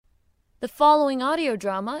The following audio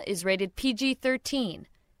drama is rated PG-13,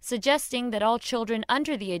 suggesting that all children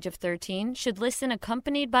under the age of 13 should listen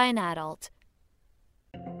accompanied by an adult.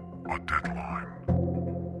 A deadline.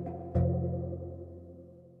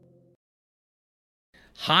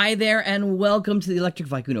 Hi there, and welcome to the Electric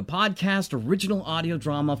Vicuna podcast, original audio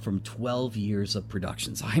drama from 12 years of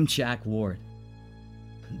productions. I'm Jack Ward.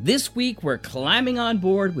 This week, we're climbing on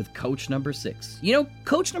board with Coach Number 6. You know,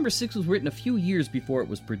 Coach Number 6 was written a few years before it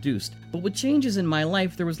was produced, but with changes in my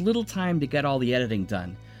life, there was little time to get all the editing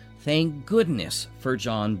done. Thank goodness for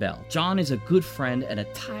John Bell. John is a good friend and a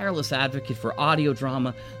tireless advocate for audio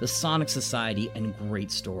drama, the Sonic Society, and great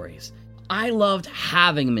stories. I loved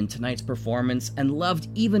having him in tonight's performance and loved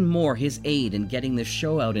even more his aid in getting this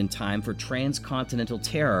show out in time for Transcontinental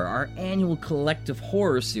Terror, our annual collective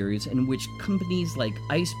horror series in which companies like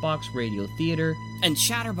Icebox Radio Theater and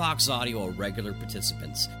Chatterbox Audio are regular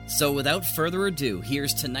participants. So without further ado,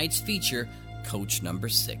 here's tonight's feature, Coach Number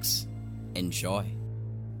 6. Enjoy.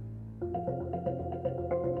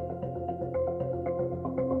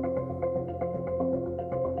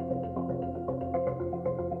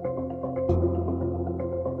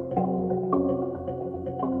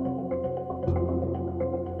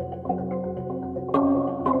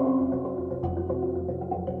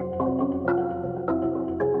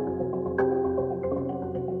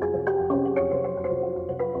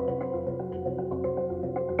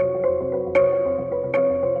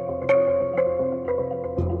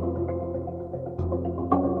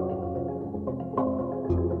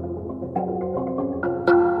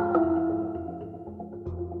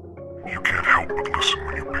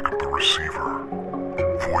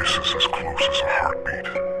 Voices as close as a heartbeat,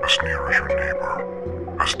 as near as your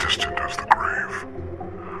neighbor, as distant as the grave.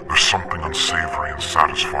 There's something unsavory and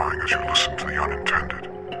satisfying as you listen to the unintended,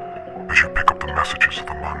 as you pick up the messages of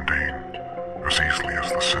the mundane, as easily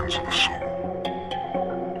as the sins of the soul.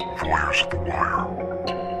 Voyeurs of the wire,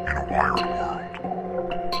 in a wired world.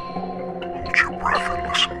 Hold your breath and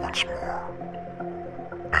listen once more,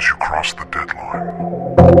 as you cross the deadline.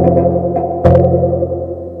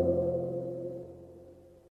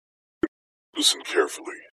 Listen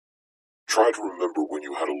carefully. Try to remember when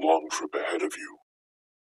you had a long trip ahead of you.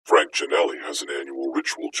 Frank Gianelli has an annual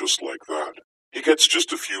ritual just like that. He gets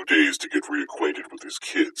just a few days to get reacquainted with his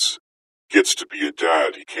kids. Gets to be a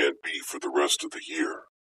dad he can't be for the rest of the year.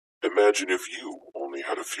 Imagine if you only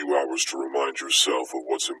had a few hours to remind yourself of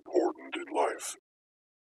what's important in life.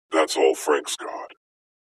 That's all Frank's got.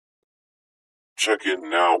 Check in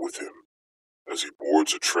now with him as he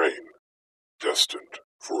boards a train destined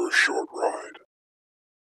for a short ride.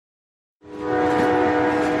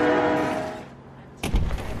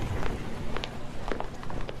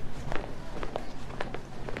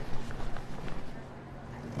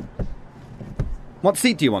 What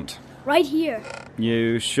seat do you want? Right here.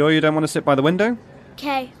 You sure you don't want to sit by the window?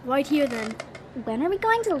 Okay, right here then. When are we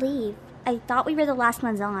going to leave? I thought we were the last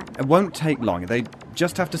ones on. It won't take long. They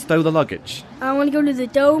just have to stow the luggage. I want to go to the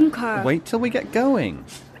dome car. Wait till we get going.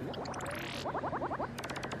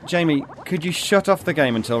 Jamie, could you shut off the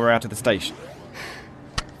game until we're out of the station?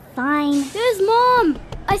 Fine. There's Mom!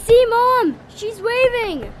 I see Mom! She's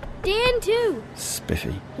waving! Dan, too.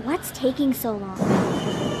 Spiffy. What's taking so long?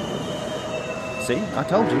 See, I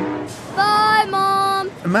told you. Bye,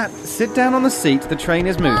 Mom! Matt, sit down on the seat. The train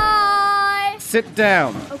is moving. Bye! Sit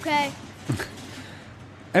down. Okay.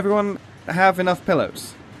 Everyone have enough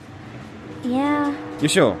pillows? Yeah. You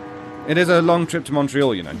sure? It is a long trip to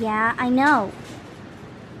Montreal, you know. Yeah, I know.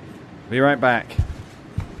 Be right back.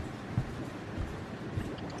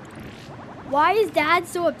 Why is Dad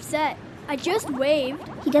so upset? I just waved.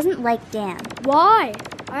 He doesn't like Dan. Why?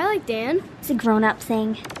 I like Dan. It's a grown-up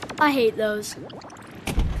thing. I hate those.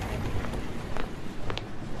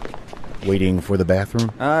 Waiting for the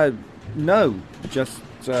bathroom? No. Just,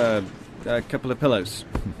 a couple of pillows.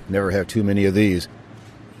 Never have too many of these.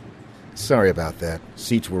 Sorry about that.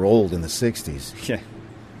 Seats were old in the 60s.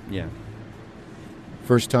 Yeah.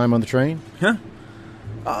 First time on the train? Huh?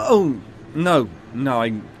 Oh, no, I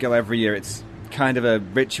go every year. It's kind of a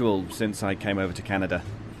ritual since I came over to Canada.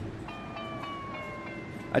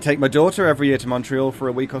 I take my daughter every year to Montreal for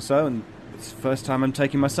a week or so, and it's the first time I'm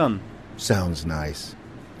taking my son. Sounds nice.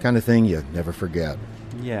 Kind of thing you never forget.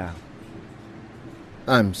 Yeah.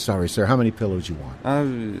 I'm sorry, sir. How many pillows you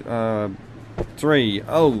want? 3.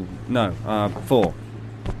 Oh, no, 4.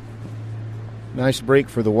 Nice break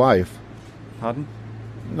for the wife. Pardon?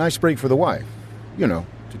 Nice break for the wife. You know,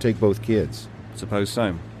 to take both kids. Suppose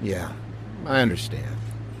so. Yeah, I understand.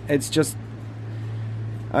 It's just,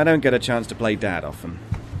 I don't get a chance to play Dad often.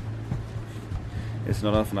 It's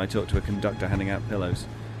not often I talk to a conductor handing out pillows.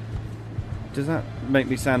 Does that make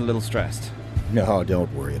me sound a little stressed? No,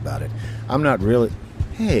 don't worry about it. I'm not really...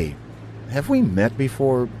 Hey, have we met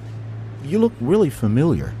before? You look really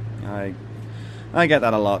familiar. I get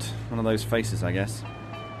that a lot. One of those faces, I guess.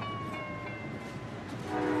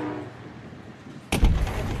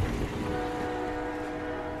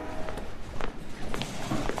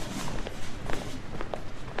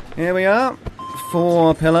 Here we are.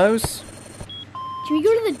 4 pillows. Can we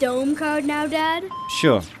go to the dome card now, Dad?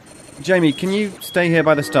 Sure. Jamie, can you stay here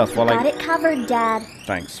by the stuff while Got it covered, Dad.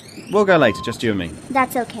 Thanks. We'll go later, just you and me.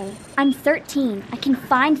 That's okay. I'm 13. I can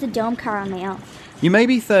find the dome car on my own. You may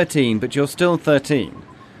be 13, but you're still 13.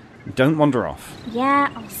 Don't wander off.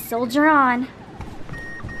 Yeah, I'll soldier on.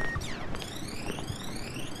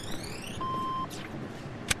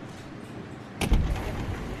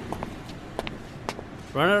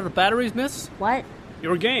 Run out of batteries, miss? What?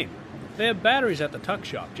 Your game. They have batteries at the tuck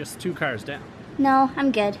shop, just 2 cars down. No,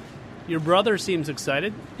 I'm good. Your brother seems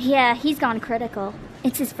excited. Yeah, he's gone critical.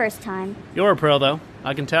 It's his first time. You're a pro, though.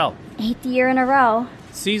 I can tell. 8th year in a row.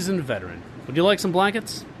 Seasoned veteran. Would you like some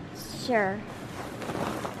blankets? Sure.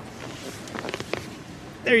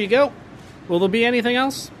 There you go. Will there be anything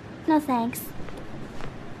else? No thanks.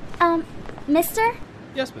 Mister?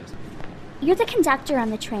 Yes, miss. You're the conductor on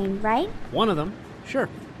the train, right? One of them. Sure.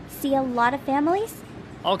 See a lot of families?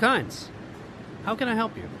 All kinds. How can I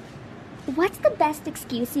help you? What's the best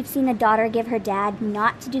excuse you've seen a daughter give her dad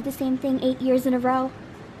not to do the same thing 8 years in a row?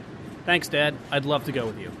 Thanks, Dad. I'd love to go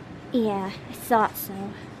with you. Yeah, I thought so.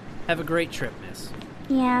 Have a great trip, miss.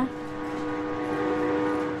 Yeah.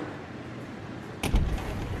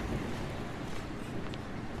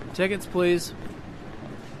 Tickets, please.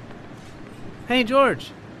 Hey,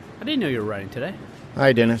 George. I didn't know you were riding today.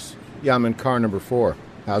 Hi, Dennis. Yeah, I'm in car number 4.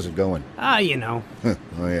 How's it going? You know.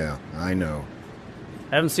 Oh, yeah, I know.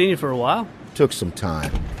 Haven't seen you for a while. Took some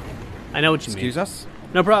time. I know what you Excuse mean. us?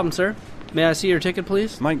 No problem, sir. May I see your ticket,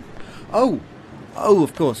 please? Mike. Oh,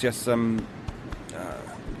 of course, yes, here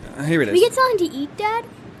it is. We get something to eat, Dad?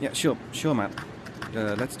 Yeah, sure, Matt.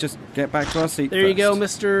 Let's just get back to our seat There you go,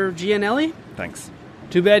 first. Mr. Gianelli. Thanks.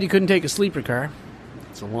 Too bad you couldn't take a sleeper car.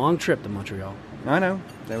 It's a long trip to Montreal. I know,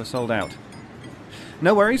 they were sold out.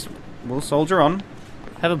 No worries, we'll soldier on.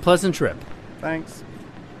 Have a pleasant trip. Thanks.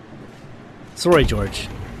 Sorry, George.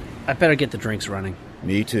 I better get the drinks running.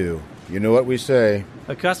 Me too. You know what we say.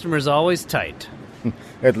 A customer's always tight.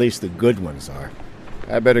 At least the good ones are.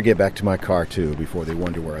 I better get back to my car too before they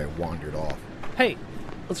wonder where I wandered off. Hey,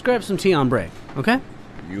 let's grab some tea on break, okay?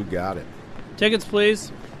 You got it. Tickets,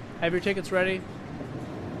 please. Have your tickets ready.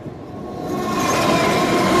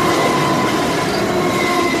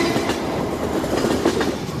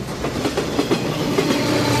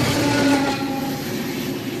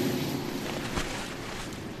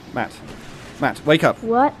 Matt, wake up.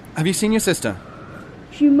 What? Have you seen your sister?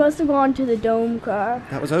 She must have gone to the dome car.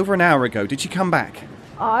 That was over an hour ago. Did she come back?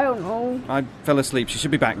 I don't know. I fell asleep. She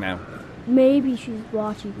should be back now. Maybe she's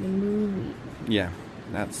watching the movie. Yeah,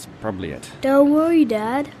 that's probably it. Don't worry,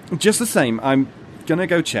 Dad. Just the same, I'm gonna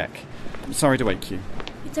go check. Sorry to wake you.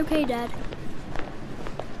 It's okay, Dad.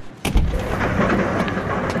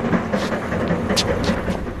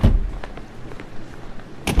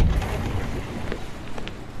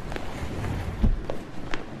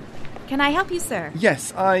 Can I help you, sir?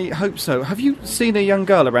 Yes, I hope so. Have you seen a young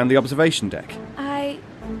girl around the observation deck? I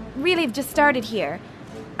really have just started here.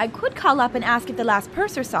 I could call up and ask if the last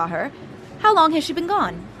purser saw her. How long has she been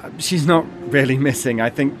gone? She's not really missing. I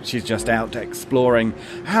think she's just out exploring.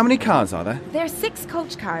 How many cars are there? There's 6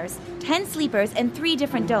 coach cars, 10 sleepers, and 3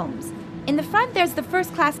 different domes. In the front, there's the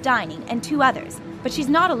first-class dining and 2 others, but she's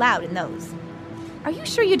not allowed in those. Are you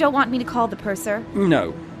sure you don't want me to call the purser?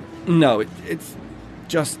 No, it's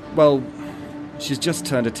just, well, she's just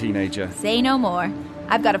turned a teenager. Say no more.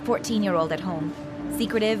 I've got a 14-year-old at home.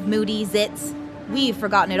 Secretive, moody, zits. We've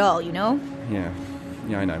forgotten it all, you know? Yeah,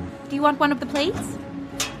 I know. Do you want one of the plates?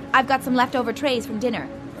 I've got some leftover trays from dinner.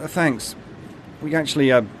 Thanks. We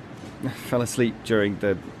actually, fell asleep during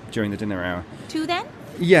the dinner hour. 2 then?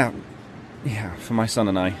 Yeah, for my son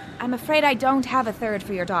and I. I'm afraid I don't have a third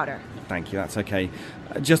for your daughter. Thank you, that's okay.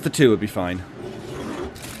 Just the 2 would be fine.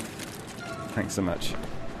 Thanks so much.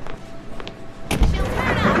 She'll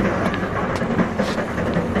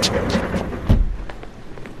turn up.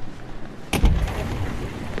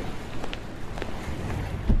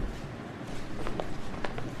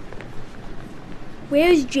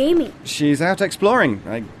 Where's Jamie? She's out exploring,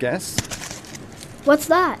 I guess. What's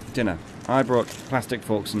that? Dinner. I brought plastic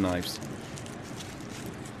forks and knives.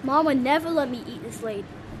 Mom would never let me eat this late.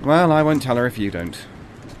 Well, I won't tell her if you don't.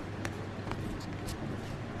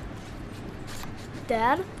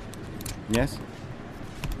 Dad? Yes?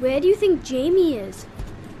 Where do you think Jamie is?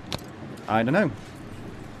 I don't know.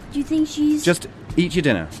 Do you think she's... Just eat your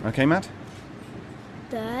dinner, okay, Matt?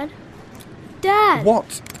 Dad? Dad!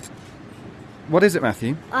 What? What is it,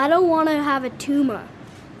 Matthew? I don't want to have a tumor.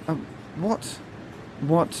 What?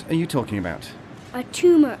 What are you talking about? A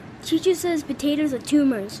tumor. Teacher says potatoes are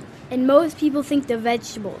tumors, and most people think they're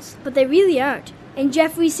vegetables, but they really aren't. And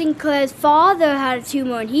Jeffrey Sinclair's father had a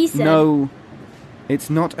tumor, and he said... No, it's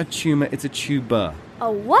not a tumor, it's a tuber.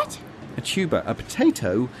 A what? A tuber. A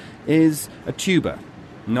potato is a tuber,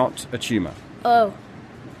 not a tumor. Oh.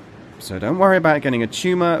 So don't worry about getting a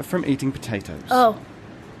tumor from eating potatoes. Oh.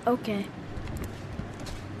 Okay.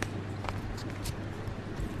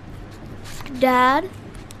 Dad?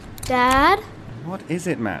 Dad? What is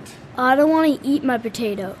it, Matt? I don't want to eat my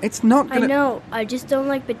potato. It's not gonna... I know. I just don't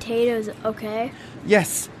like potatoes, okay?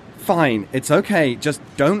 Yes, fine. It's okay. Just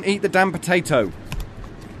don't eat the damn potato.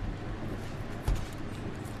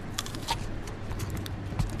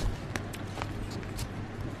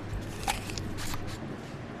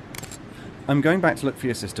 I'm going back to look for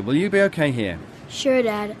your sister. Will you be okay here? Sure,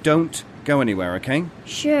 Dad. Don't go anywhere, okay?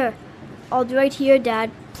 Sure. I'll be right here,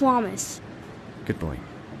 Dad. Promise. Good boy.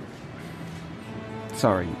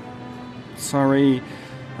 Sorry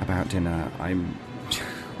about dinner.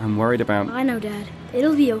 I'm worried about... I know, Dad.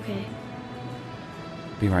 It'll be okay.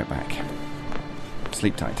 Be right back.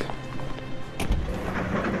 Sleep tight.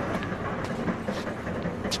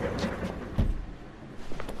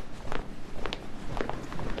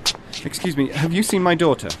 Excuse me, have you seen my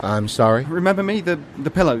daughter? I'm sorry? Remember me? The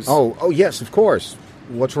pillows? Oh, yes, of course.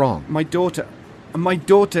 What's wrong? My daughter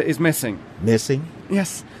is missing. Missing?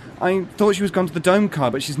 Yes. I thought she was gone to the dome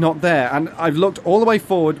car, but she's not there. And I've looked all the way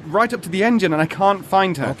forward, right up to the engine, and I can't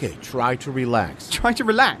find her. Okay, try to relax. Try to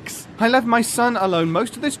relax? I left my son alone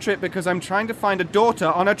most of this trip because I'm trying to find a daughter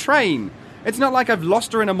on a train. It's not like I've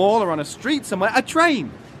lost her in a mall or on a street somewhere. A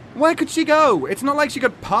train! Where could she go? It's not like she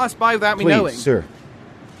could pass by without me knowing. Please, sir.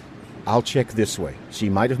 I'll check this way. She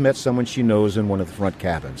might have met someone she knows in one of the front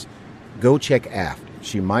cabins. Go check aft.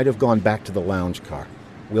 She might have gone back to the lounge car.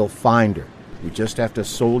 We'll find her. We just have to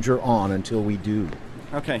soldier on until we do.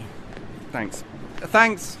 Okay. Thanks.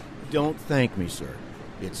 Thanks! Don't thank me, sir.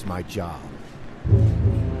 It's my job.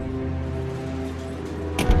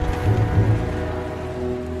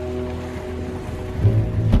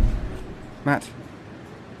 Matt?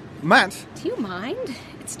 Matt? Do you mind?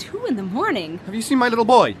 It's 2 a.m. Have you seen my little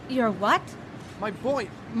boy? Your what? My boy!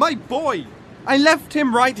 My boy! I left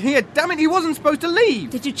him right here. Damn it, he wasn't supposed to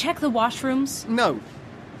leave! Did you check the washrooms? No.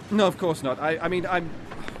 No, of course not. I mean, of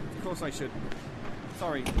course I should.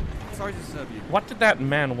 Sorry to disturb you. What did that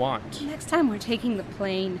man want? Next time we're taking the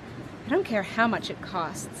plane. I don't care how much it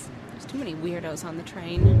costs. There's too many weirdos on the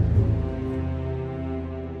train.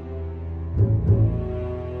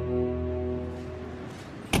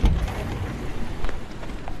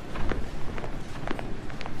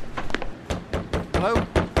 Hello?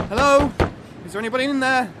 Hello? Is there anybody in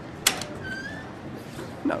there?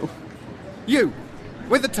 No. You!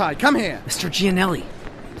 With the tie, come here! Mr. Gianelli,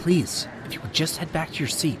 please, if you would just head back to your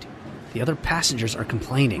seat. The other passengers are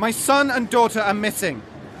complaining. My son and daughter are missing.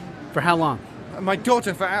 For how long? My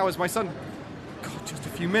daughter for hours, my son... God, just a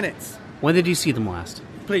few minutes. When did you see them last?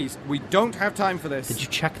 Please, we don't have time for this. Did you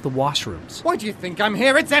check the washrooms? Why do you think I'm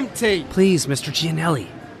here? It's empty! Please, Mr. Gianelli.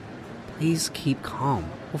 Please keep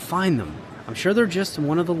calm. We'll find them. I'm sure they're just in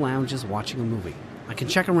one of the lounges watching a movie. I can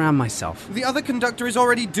check around myself. The other conductor is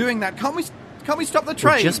already doing that. Can't we stop the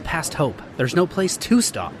train? We're just past Hope. There's no place to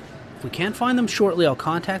stop. If we can't find them shortly, I'll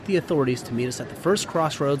contact the authorities to meet us at the first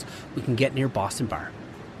crossroads we can get near Boston Bar.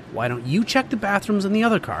 Why don't you check the bathrooms in the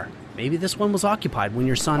other car? Maybe this one was occupied when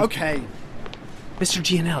your son... Okay. Mr.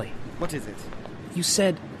 Gianelli. What is it? You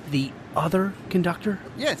said the other conductor?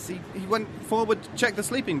 Yes, he went forward to check the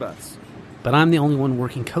sleeping berths. But I'm the only one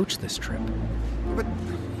working coach this trip. But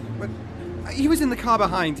he was in the car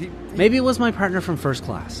behind. Maybe it was my partner from first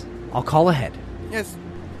class. I'll call ahead.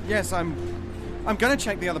 Yes, I'm gonna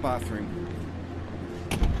check the other bathroom.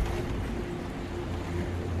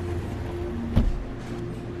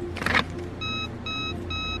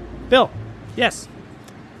 Bill, yes.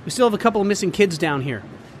 We still have a couple of missing kids down here.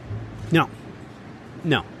 No.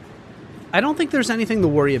 I don't think there's anything to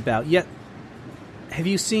worry about yet. Have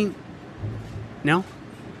you seen... No?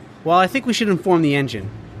 Well, I think we should inform the engine.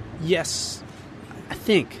 Yes, I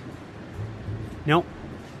think. No.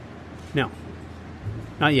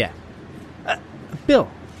 Not yet. Bill,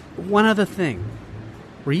 one other thing.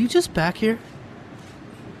 Were you just back here?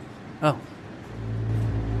 Oh.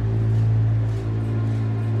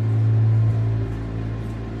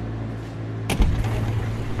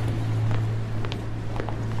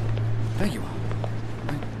 There you are.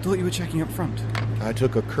 I thought you were checking up front. I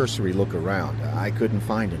took a cursory look around. I couldn't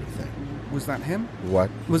find anything. Was that him?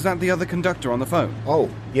 What? Was that the other conductor on the phone?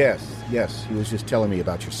 Oh, yes. He was just telling me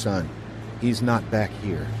about your son. He's not back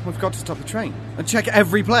here. We've got to stop the train and check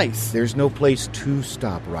every place. There's no place to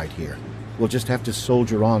stop right here. We'll just have to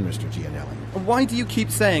soldier on, Mr. Gianelli. Why do you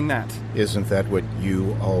keep saying that? Isn't that what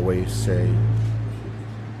you always say?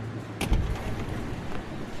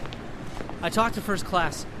 I talked to first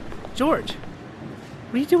class. George,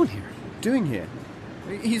 what are you doing here? Doing here?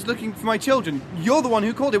 He's looking for my children. You're the one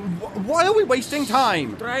who called him. Why are we wasting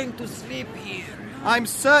time? Trying to sleep here. I'm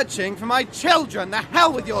searching for my children. The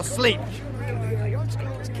hell with your sleep.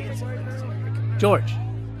 George,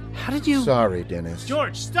 how did you... Sorry, Dennis.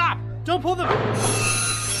 George, stop! Don't pull them...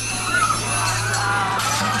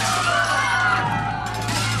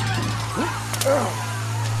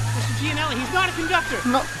 Mr. Gianelli, he's not a conductor!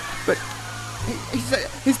 No, but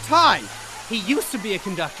his tie! He used to be a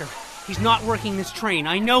conductor. He's not working this train.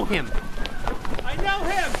 I know him. I know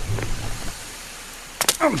him!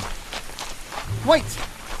 Wait!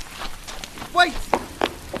 Wait!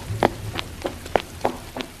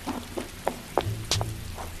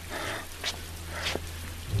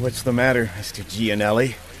 What's the matter, Mr.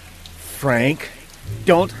 Gianelli? Frank,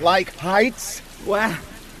 don't like heights? Where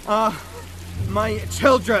are my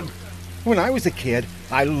children? When I was a kid,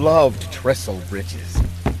 I loved trestle bridges.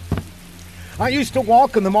 I used to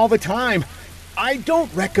walk on them all the time. I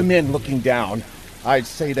don't recommend looking down. I'd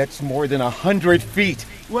say that's more than 100 feet.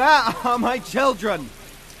 Where are my children?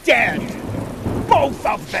 Dead! Both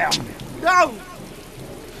of them! No!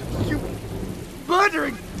 You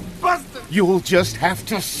murdering bastard! You'll just have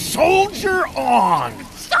to soldier on!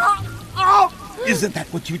 Stop! Oh! Isn't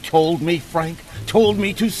that what you told me, Frank? Told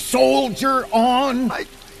me to soldier on?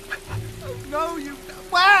 No, you...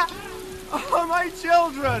 Where are my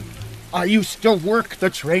children? I used to work the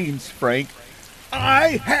trains, Frank.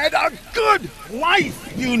 I had a good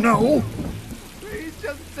life, you know. Please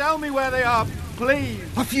just tell me where they are, please.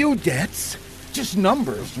 A few debts. Just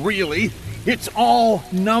numbers, really. It's all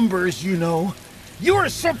numbers, you know. You're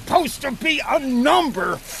supposed to be a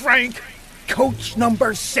number, Frank. Coach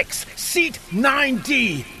number 6, seat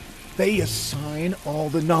 9D. They assign all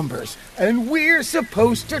the numbers, and we're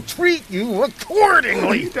supposed to treat you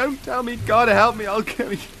accordingly. Don't tell me, God help me, I'll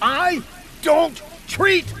kill you. I don't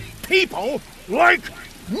treat people like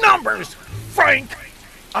numbers, Frank.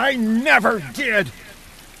 I never did.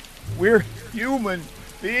 We're human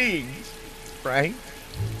beings, Frank.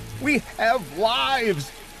 We have lives.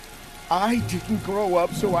 I didn't grow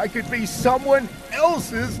up so I could be someone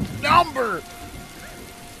else's number.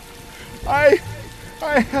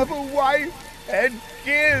 I have a wife and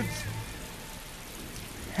kids.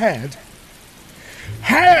 Had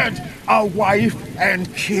a wife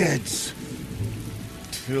and kids.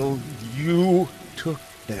 Till you took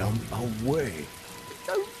them away.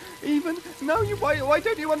 Don't even know you. Why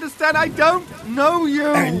don't you understand? I don't know you.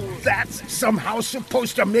 And that's somehow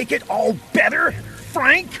supposed to make it all better,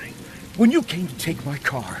 Frank? When you came to take my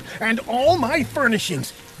car and all my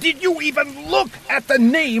furnishings, did you even look at the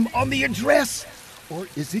name on the address? Or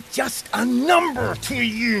is it just a number to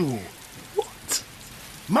you? What?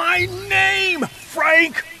 My name,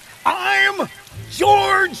 Frank! I'm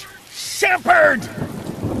George Shepard!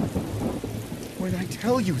 When I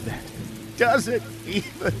tell you that, does it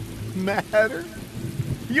even matter?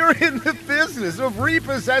 You're in the business of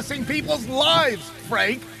repossessing people's lives,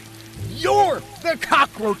 Frank. You're the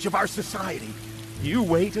cockroach of our society. You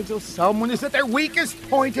wait until someone is at their weakest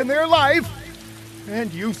point in their life,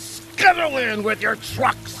 and you scuttle in with your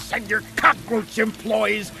trucks and your cockroach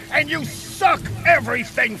employees, and you suck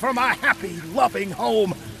everything from a happy, loving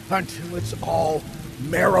home until it's all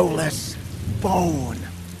marrowless bone.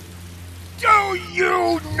 Do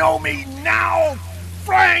you know me now,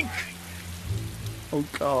 Frank? Oh,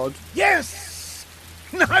 God. Yes!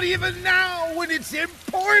 Not even now when it's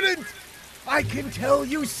important! I can tell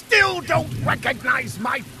you still don't recognize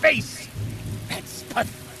my face! That's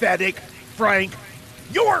pathetic, Frank.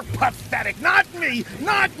 You're pathetic, not me!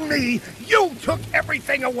 Not me! You took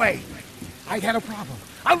everything away! I had a problem,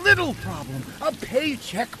 a little problem, a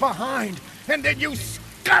paycheck behind, and then you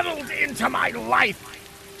scuttled into my life!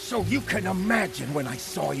 So you can imagine when I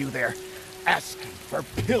saw you there, asking for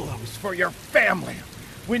pillows for your family,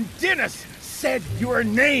 when Dennis said your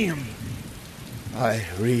name. I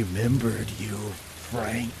remembered you,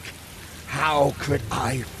 Frank. How could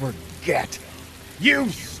I forget?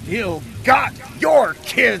 You've still got your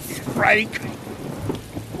kids, Frank.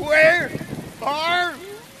 Where are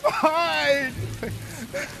mine?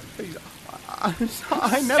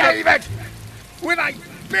 I never... Save it! when I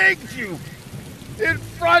begged you in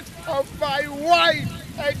front of my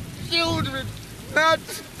wife and children not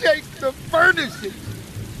to take the furnishings?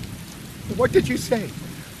 What did you say?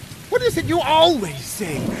 What is it you always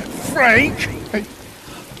say, Frank?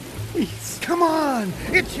 Please, come on.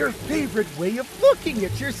 It's your favorite way of looking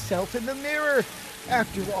at yourself in the mirror.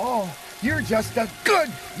 After all, you're just a good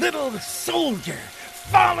little soldier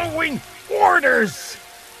following orders.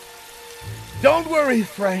 Don't worry,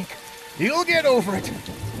 Frank. You'll get over it.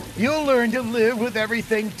 You'll learn to live with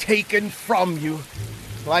everything taken from you,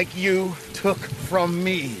 like you took from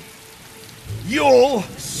me. You'll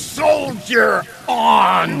soldier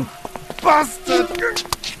on, busted!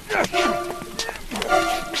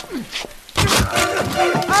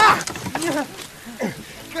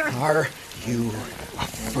 Are you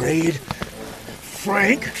afraid,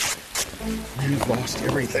 Frank? You've lost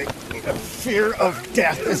everything. The fear of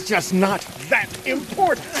death is just not that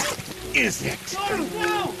important, is it?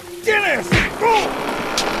 No! Dennis!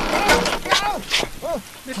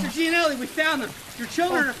 Mr. Gianelli, we found them. Your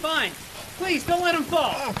children are fine. Please, don't let them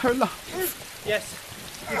fall. Her life. Yes.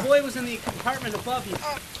 Your boy was in the compartment above you,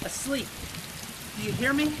 asleep. Do you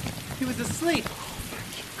hear me? He was asleep.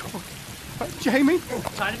 Jamie?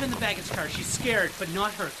 Tied him in the baggage car. She's scared, but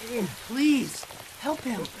not hurt. Please, help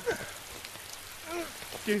him.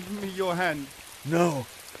 Give me your hand. No.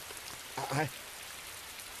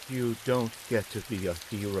 You don't get to be a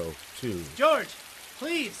hero, too. George,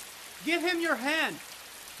 please, give him your hand.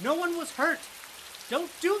 No one was hurt.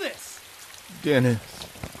 Don't do this. Dennis.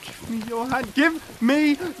 Give me your hand. Give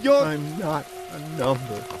me your... I'm not a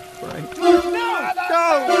number, Frank. No!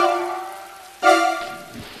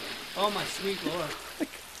 Oh, my sweet Lord.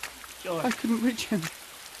 George. I couldn't reach him.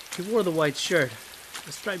 He wore the white shirt.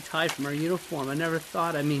 The striped tie from our uniform. I never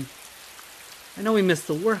thought, I know we missed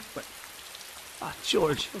the work, but...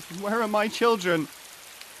 George. Where are my children?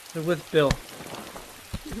 They're with Bill.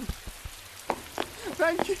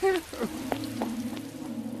 Thank you.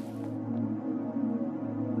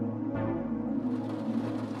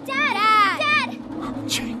 Dad!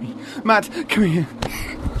 Jamie. Matt, come here.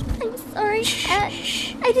 I'm sorry, Dad.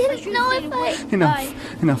 I didn't know if I...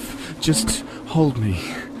 Enough. Just hold me.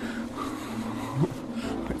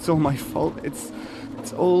 It's all my fault. It's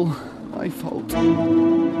all my fault.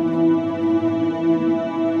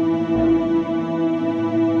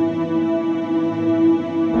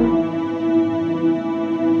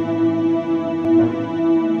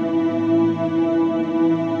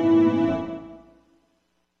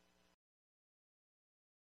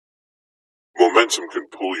 Momentum can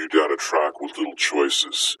pull you down a track with little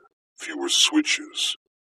choices, fewer switches.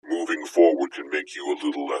 Moving forward can make you a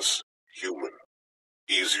little less human.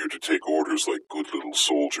 Easier to take orders like good little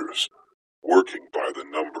soldiers, working by the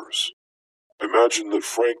numbers. Imagine that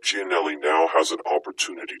Frank Gianelli now has an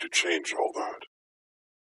opportunity to change all that.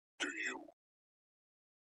 Do you?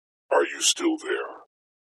 Are you still there?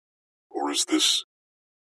 Or is this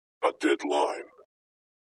a dead line?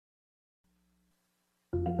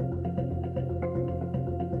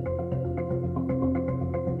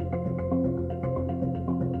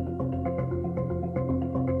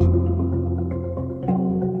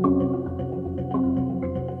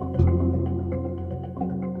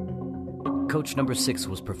 Coach number 6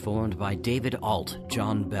 was performed by David Alt,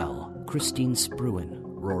 John Bell, Christine Spruan,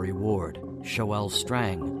 Rory Ward, Shoel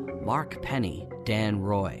Strang, Mark Penny, Dan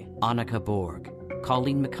Roy, Annika Borg,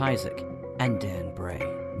 Colleen McIsaac, and Dan Bray.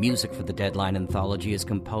 Music for the Deadline Anthology is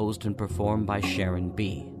composed and performed by Sharon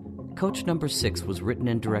B. Coach number 6 was written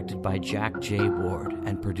and directed by Jack J. Ward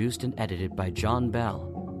and produced and edited by John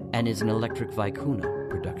Bell and is an Electric Vicuna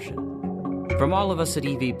production. From all of us at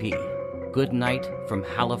EVP, good night from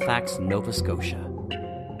Halifax, Nova Scotia.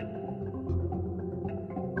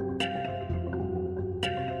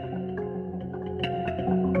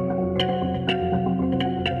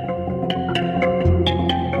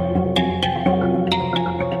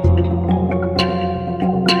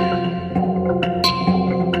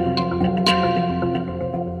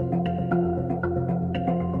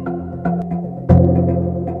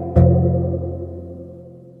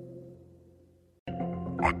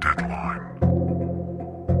 A deadline.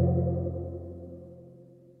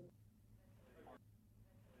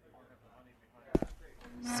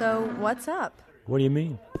 So, what's up? What do you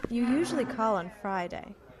mean? You usually call on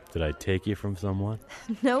Friday. Did I take you from someone?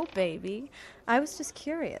 No, baby. I was just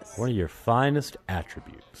curious. One of your finest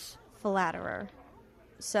attributes. Flatterer.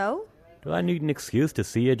 So? Do I need an excuse to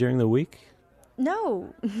see you during the week?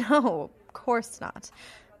 No, of course not.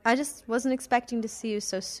 I just wasn't expecting to see you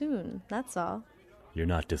so soon, that's all. You're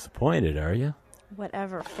not disappointed, are you?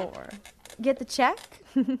 Whatever for. Get the check?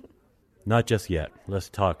 Not just yet. Let's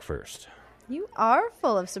talk first. You are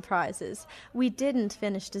full of surprises. We didn't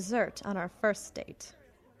finish dessert on our first date.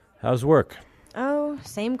 How's work? Oh,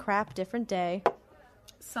 same crap, different day.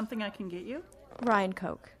 Something I can get you? Ryan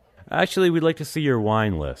Coke. Actually, we'd like to see your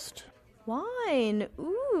wine list. Wine?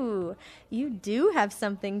 Ooh, you do have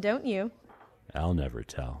something, don't you? I'll never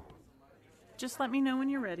tell. Just let me know when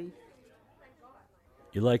you're ready.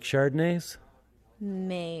 You like Chardonnays?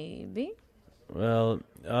 Maybe. Well,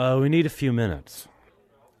 we need a few minutes.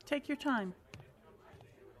 Take your time.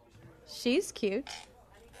 She's cute.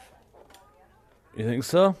 You think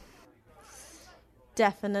so?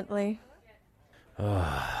 Definitely.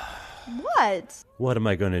 What? What am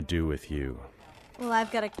I going to do with you? Well,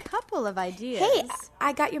 I've got a couple of ideas. Hey,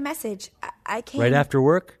 I got your message. I came... Right after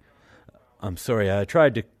work? I'm sorry, I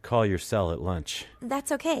tried to call your cell at lunch.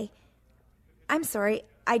 That's okay. I'm sorry.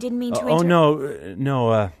 I didn't mean to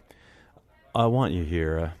no, I want you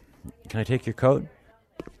here. Can I take your coat?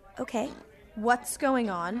 Okay. What's going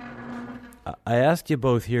on? I asked you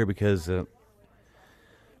both here because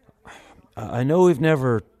I know we've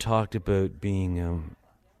never talked about being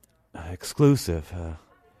exclusive,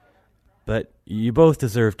 but you both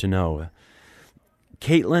deserve to know.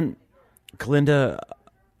 Caitlin, Kalinda,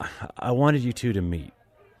 I wanted you two to meet.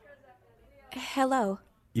 Hello.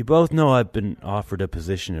 You both know I've been offered a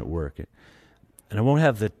position at work, and I won't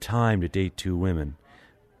have the time to date two women.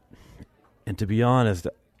 And to be honest,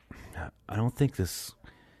 I don't think this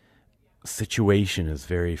situation is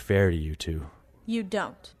very fair to you two. You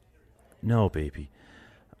don't? No, baby.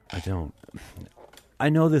 I don't. I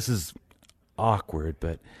know this is awkward,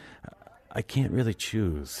 but I can't really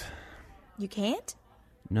choose. You can't?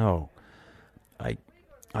 No.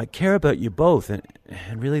 I care about you both, and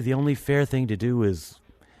really the only fair thing to do is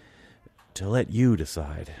to let you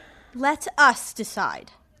decide. Let us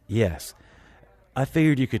decide. Yes. I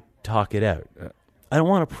figured you could talk it out. I don't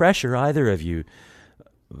want to pressure either of you,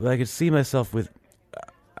 but I could see myself with...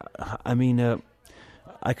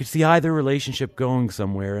 I could see either relationship going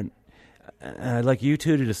somewhere, and I'd like you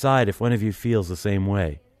two to decide if one of you feels the same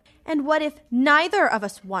way. And what if neither of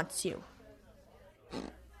us wants you?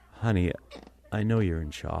 Honey, I know you're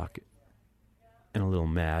in shock and a little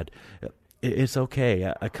mad. It's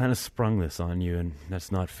okay. I kind of sprung this on you, and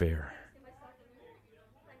that's not fair.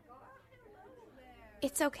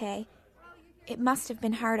 It's okay. It must have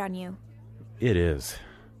been hard on you. It is.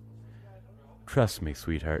 Trust me,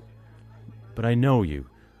 sweetheart. But I know you.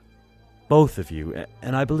 Both of you.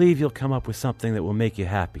 And I believe you'll come up with something that will make you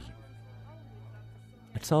happy.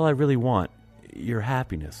 That's all I really want. Your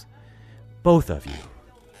happiness. Both of you.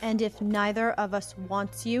 And if neither of us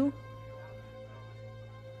wants you?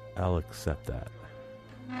 I'll accept that.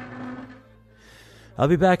 I'll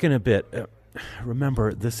be back in a bit.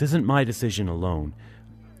 Remember, this isn't my decision alone.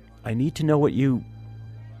 I need to know what you,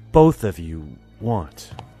 both of you,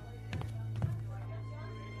 want.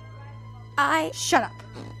 Shut up.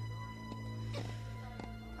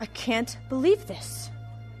 I can't believe this.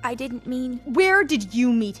 I didn't mean... Where did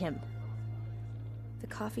you meet him? The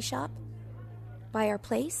coffee shop? By our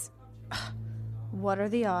place? What are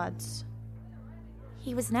the odds?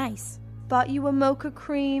 He was nice. Bought you a mocha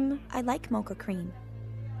cream? I like mocha cream.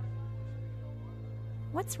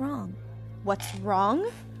 What's wrong? What's wrong?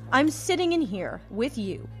 I'm sitting in here with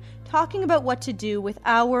you, talking about what to do with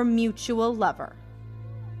our mutual lover.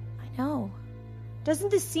 I know.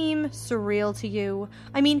 Doesn't this seem surreal to you?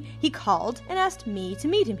 I mean, he called and asked me to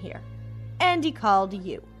meet him here. And he called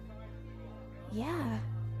you. Yeah.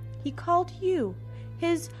 He called you,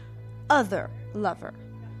 his other lover,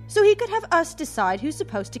 so he could have us decide who's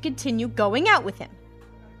supposed to continue going out with him.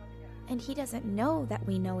 And he doesn't know that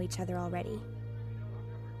we know each other already.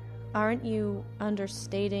 Aren't you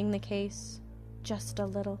understating the case just a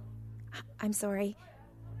little? I'm sorry.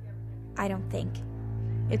 I don't think.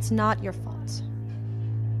 It's not your fault.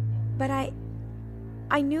 But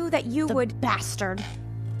I knew that you would... Bastard!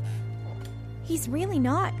 He's really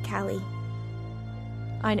not, Callie.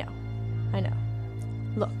 I know.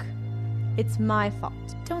 Look, it's my fault.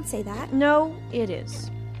 Don't say that. No, it is.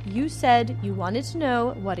 You said you wanted to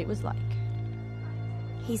know what it was like.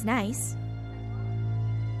 He's nice.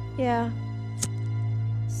 Yeah.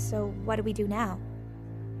 So what do we do now?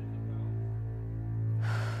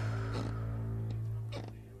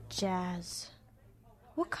 Jazz.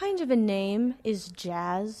 What kind of a name is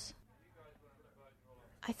Jazz?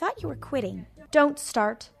 I thought you were quitting. Don't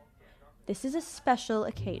start. This is a special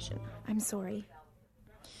occasion. I'm sorry.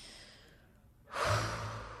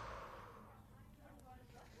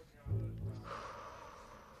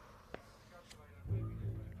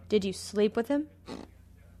 Did you sleep with him?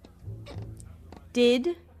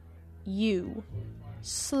 Did you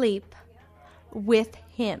sleep with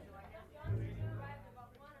him.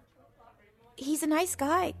 He's a nice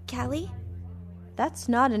guy, Callie. That's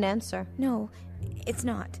not an answer. No, it's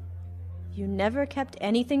not. You never kept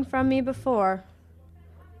anything from me before.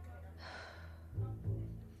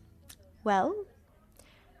 Well,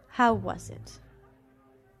 how was it?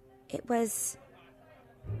 It was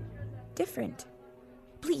different.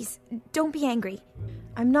 Please, don't be angry.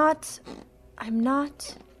 I'm not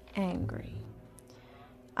angry.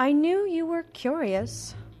 I knew you were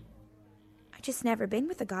curious. I just never been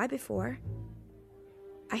with a guy before.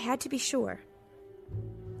 I had to be sure.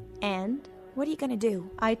 And? What are you gonna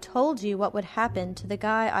do? I told you what would happen to the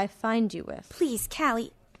guy I find you with. Please,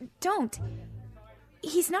 Callie, don't.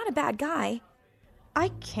 He's not a bad guy. I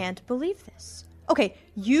can't believe this. Okay,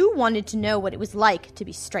 you wanted to know what it was like to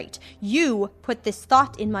be straight. You put this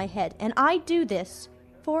thought in my head, and I do this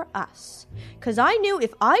for us. 'Cause I knew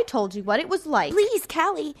if I told you what it was like... Please,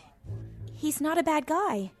 Callie. He's not a bad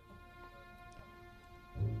guy.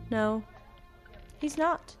 No, he's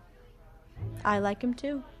not. I like him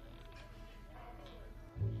too.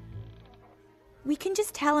 We can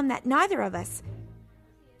just tell him that neither of us...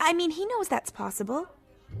 I mean, he knows that's possible.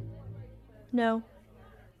 No.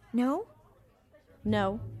 No?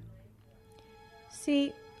 No.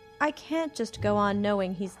 See, I can't just go on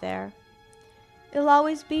knowing he's there. It'll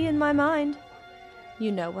always be in my mind.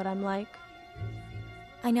 You know what I'm like.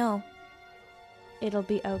 I know. It'll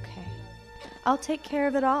be okay. I'll take care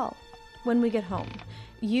of it all when we get home.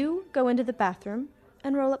 You go into the bathroom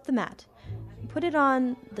and roll up the mat. Put it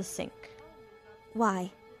on the sink.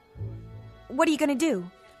 Why? What are you gonna do?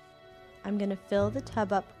 I'm gonna fill the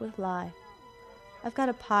tub up with lye. I've got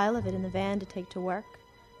a pile of it in the van to take to work.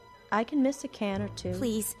 I can miss a can or two.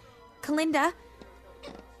 Please, Kalinda.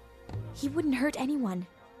 He wouldn't hurt anyone.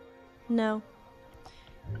 No.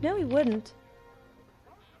 No, he wouldn't.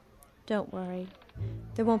 Don't worry.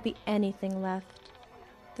 There won't be anything left.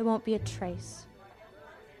 There won't be a trace.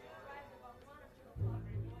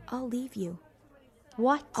 I'll leave you.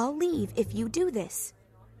 What? I'll leave if you do this.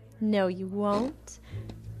 No, you won't.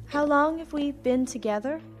 How long have we been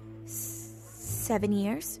together? 7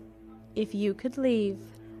 years. If you could leave,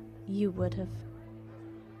 you would have.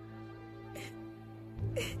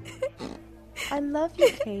 I love you,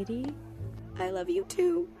 Katie. I love you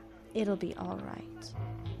too. It'll be all right.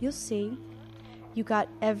 You'll see. You got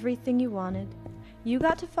everything you wanted. You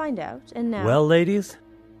got to find out, and now... Well, ladies?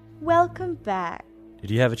 Welcome back.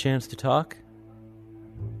 Did you have a chance to talk?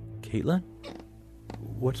 Caitlin?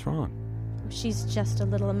 What's wrong? She's just a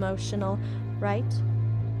little emotional, right?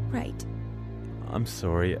 Right. I'm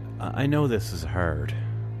sorry. I know this is hard.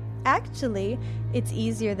 Actually, it's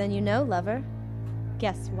easier than you know, lover.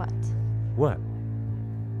 Guess what? What?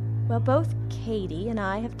 Well, both Katie and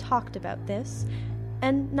I have talked about this,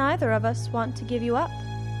 and neither of us want to give you up.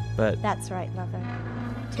 But... That's right, lover.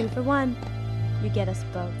 2 for 1. You get us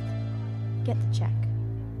both. Get the check.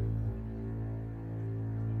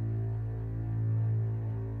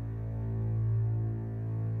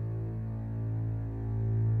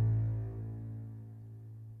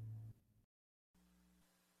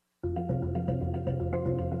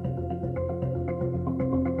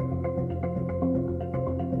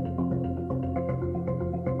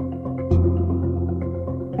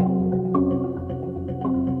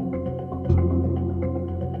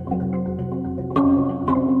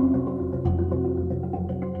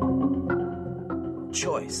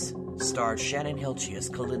 Choice starred Shannon Hilchey as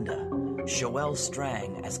Kalinda, Joelle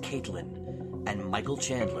Strang as Caitlin, and Michael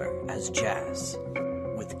Chandler as Jazz,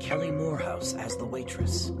 with Kelly Morehouse as the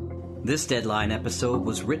waitress. This Deadline episode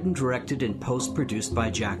was written, directed, and post-produced by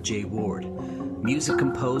Jack J. Ward. Music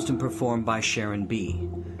composed and performed by Sharon B.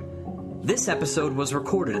 This episode was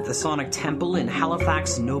recorded at the Sonic Temple in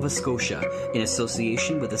Halifax, Nova Scotia, in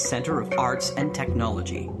association with the Centre of Arts and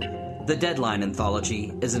Technology. The Deadline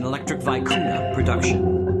Anthology is an Electric Vicuna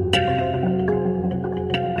production.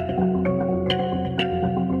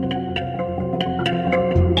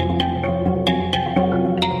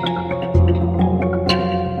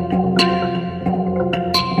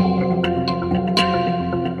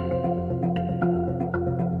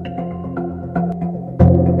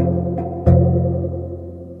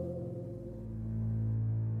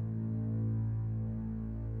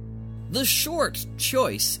 The short,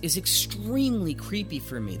 Choice, is extremely creepy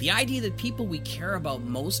for me. The idea that people we care about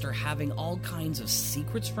most are having all kinds of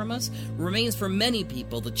secrets from us remains for many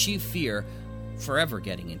people the chief fear for ever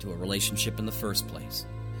getting into a relationship in the first place.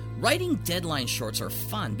 Writing deadline shorts are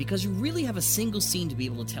fun because you really have a single scene to be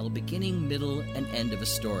able to tell a beginning, middle, and end of a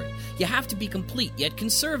story. You have to be complete, yet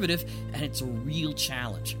conservative, and it's a real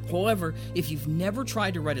challenge. However, if you've never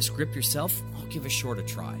tried to write a script yourself, I'll give a short a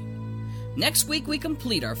try. Next week, we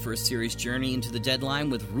complete our first series journey into the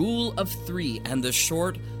deadline with Rule of 3 and the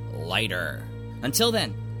short Lighter. Until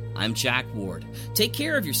then, I'm Jack Ward. Take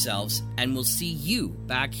care of yourselves, and we'll see you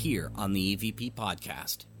back here on the EVP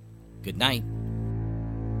Podcast. Good night.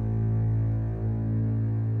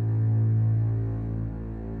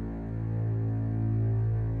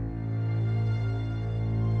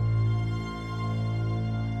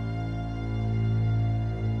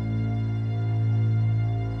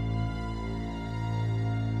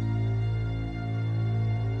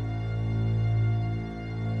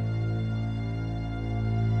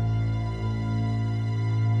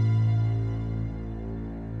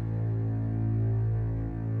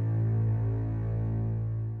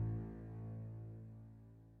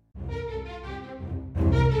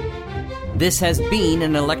 This has been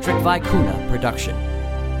an Electric Vicuna production.